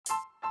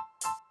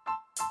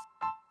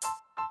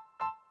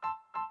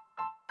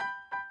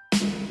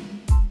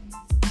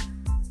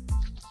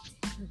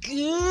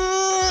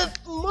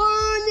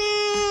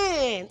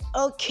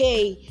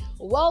Okay,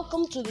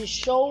 welcome to the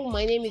show.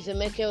 My name is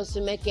Emeka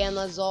Osemeke, and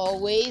as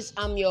always,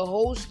 I'm your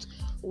host.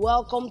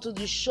 Welcome to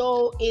the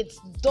show. It's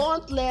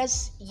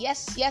Dauntless.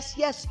 Yes,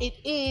 it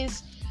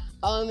is.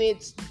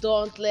 It's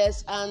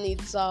Dauntless, and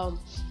it's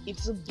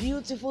a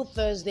beautiful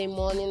Thursday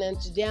morning. And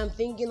today, I'm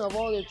thinking of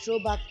all the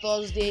Throwback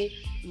Thursday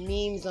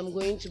memes I'm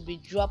going to be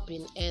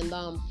dropping. And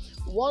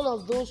one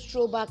of those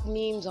throwback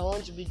memes I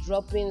want to be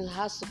dropping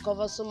has to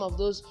cover some of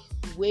those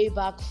way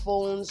back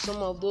phones, some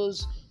of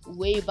those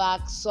way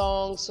back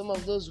songs, some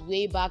of those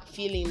way back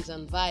feelings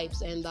and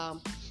vibes. And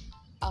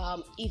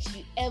if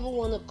you ever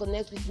want to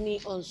connect with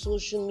me on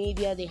social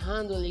media, the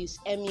handle is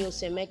Emi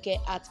Osemeke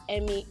at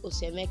Emi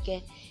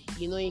Osemeke.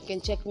 You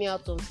can check me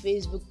out on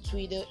Facebook,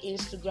 Twitter,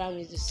 Instagram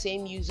is the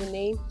same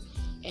username,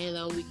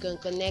 and we can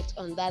connect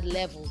on that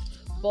level.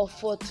 But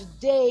for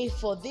today,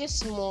 for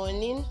this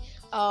morning,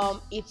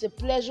 it's a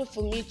pleasure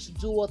for me to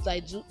do what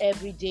I do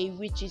every day,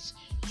 which is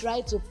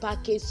try to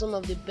package some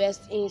of the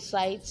best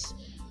insights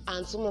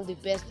and some of the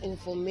best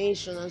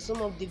information and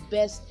some of the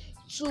best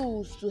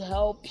tools to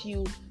help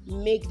you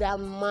make that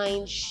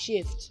mind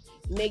shift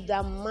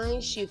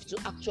to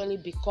actually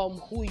become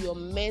who you're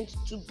meant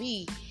to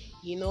be.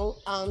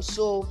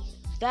 So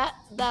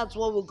that's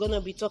what we're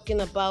gonna be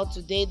talking about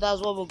today. That's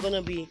what we're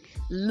gonna be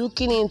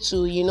looking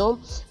into.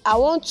 I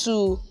want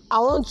to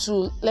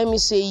let me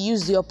say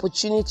use the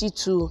opportunity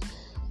to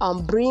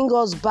bring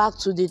us back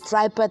to the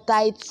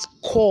tripartite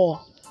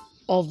core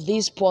of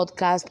this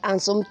podcast, and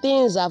some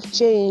things have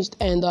changed,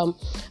 and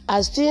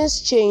as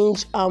things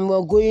change,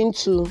 we're going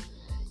to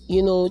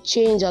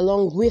change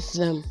along with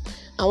them.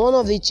 And one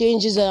of the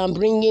changes that I'm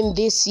bringing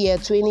this year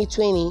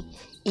 2020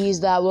 is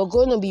that we're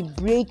going to be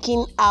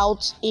breaking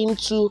out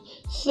into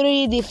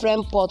 3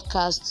 different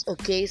podcasts.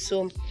 Okay,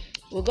 so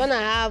we're gonna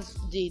have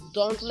the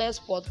Dauntless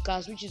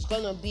podcast, which is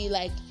gonna be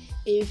like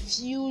a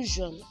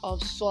fusion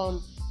of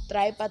some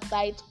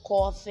tripartite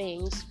core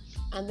things.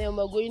 And then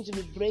we're going to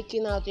be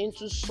breaking out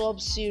into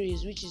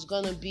sub-series, which is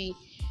going to be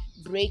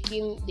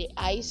Breaking the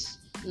Ice.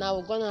 Now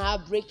we're going to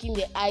have Breaking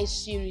the Ice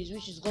series,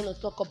 which is going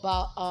to talk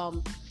about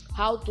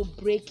how to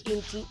break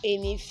into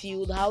any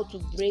field, how to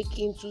break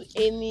into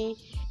any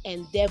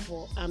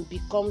endeavor and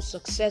become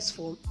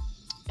successful.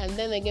 And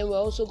then again, we're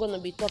also going to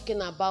be talking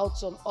about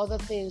some other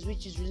things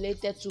which is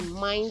related to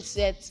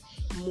mindset,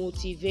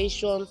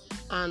 motivation,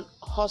 and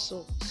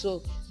hustle.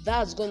 So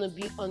that's going to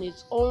be on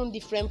its own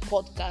different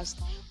podcast.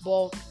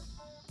 But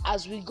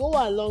as we go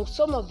along,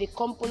 some of the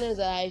components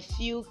that I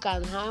feel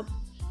can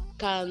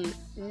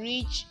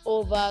reach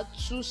over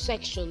 2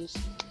 sections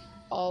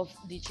of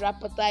the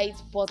tripartite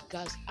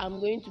podcast. I'm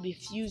going to be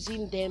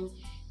fusing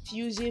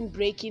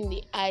Breaking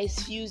the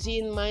Ice,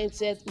 fusing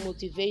mindset,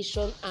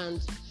 motivation, and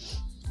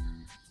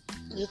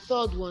the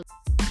third one.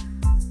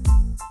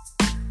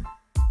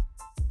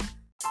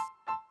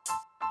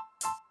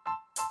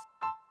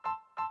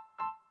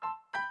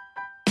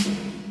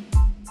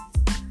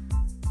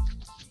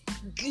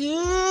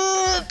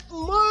 Good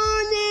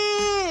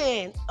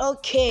morning.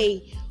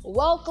 Okay,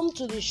 welcome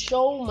to the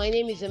show. My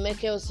name is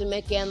Emeka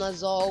Osemeke, and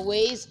as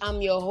always,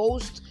 I'm your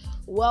host.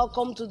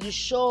 Welcome to the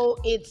show.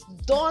 It's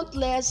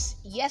Dauntless.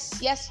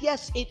 Yes,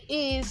 it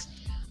is.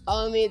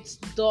 It's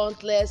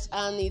Dauntless,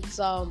 and it's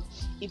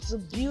a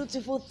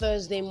beautiful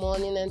Thursday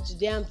morning. And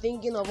today, I'm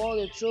thinking of all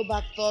the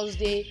Throwback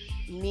Thursday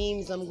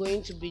memes I'm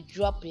going to be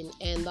dropping,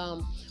 and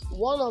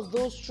one of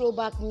those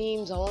throwback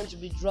memes I want to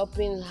be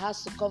dropping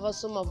has to cover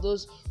some of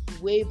those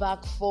way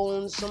back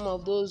phones, some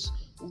of those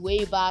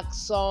way back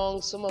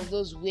songs, some of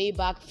those way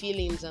back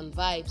feelings and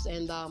vibes.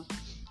 And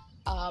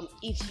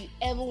if you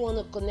ever want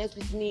to connect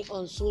with me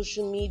on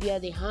social media,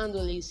 the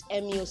handle is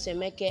Emi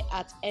Osemeke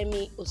at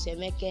Emi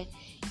Osemeke.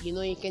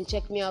 You can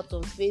check me out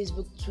on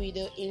Facebook,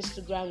 Twitter,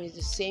 Instagram is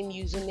the same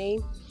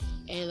username,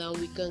 and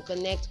we can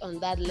connect on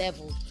that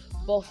level.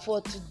 But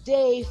for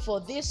today, for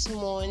this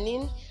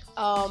morning,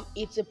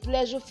 it's a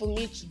pleasure for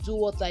me to do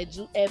what I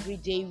do every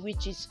day,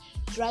 which is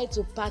try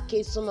to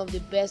package some of the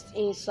best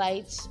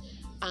insights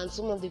and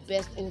some of the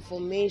best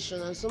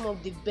information and some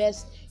of the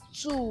best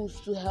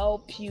tools to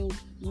help you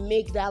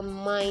make that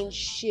mind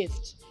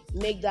shift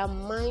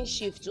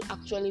to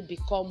actually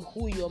become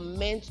who you're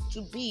meant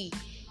to be.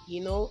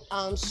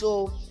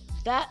 So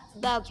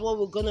that's what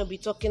we're gonna be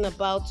talking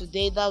about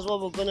today. That's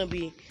what we're gonna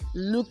be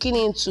looking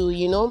into.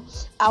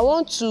 I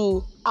want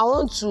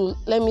to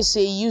let me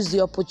say use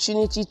the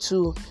opportunity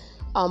to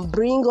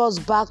bring us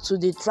back to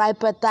the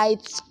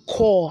tripartite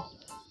core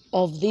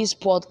of this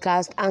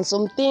podcast, and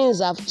some things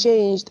have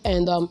changed,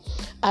 and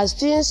as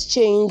things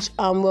change,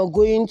 we're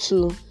going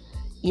to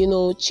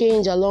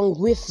change along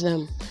with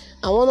them.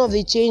 And one of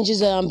the changes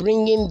that I'm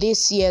bringing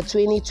this year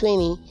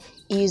 2020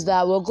 is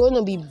that we're going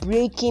to be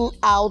breaking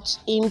out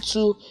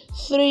into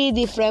 3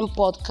 different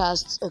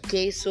podcasts.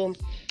 Okay, so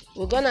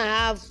we're going to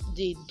have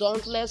the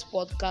Dauntless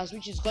podcast,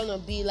 which is going to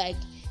be like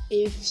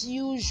a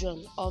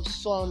fusion of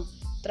some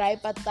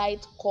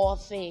tripartite core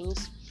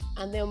things.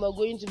 And then we're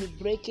going to be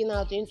breaking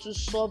out into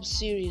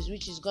sub-series,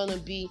 which is going to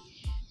be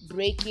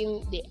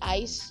Breaking the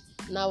Ice.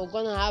 Now we're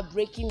going to have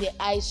Breaking the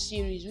Ice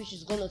series, which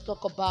is going to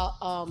talk about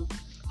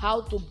how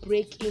to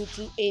break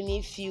into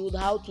any field,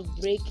 how to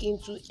break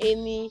into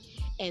any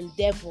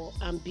endeavor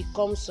and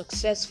become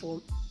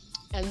successful.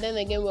 And then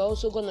again, we're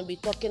also going to be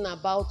talking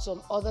about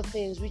some other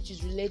things which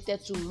is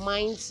related to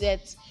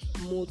mindset,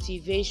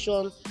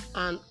 motivation,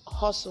 and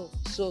hustle.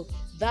 So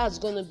that's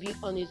going to be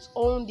on its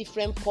own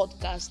different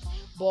podcast.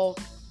 But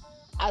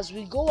as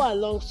we go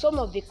along, some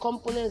of the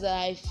components that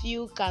I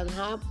feel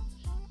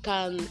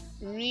can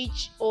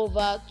reach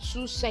over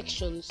 2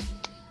 sections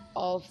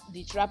of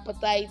the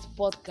tripartite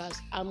podcast.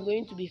 I'm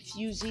going to be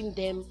fusing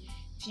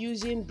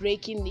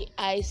breaking the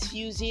ice,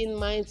 fusing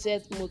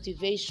mindset,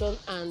 motivation,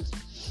 and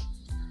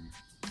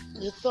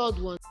the third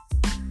one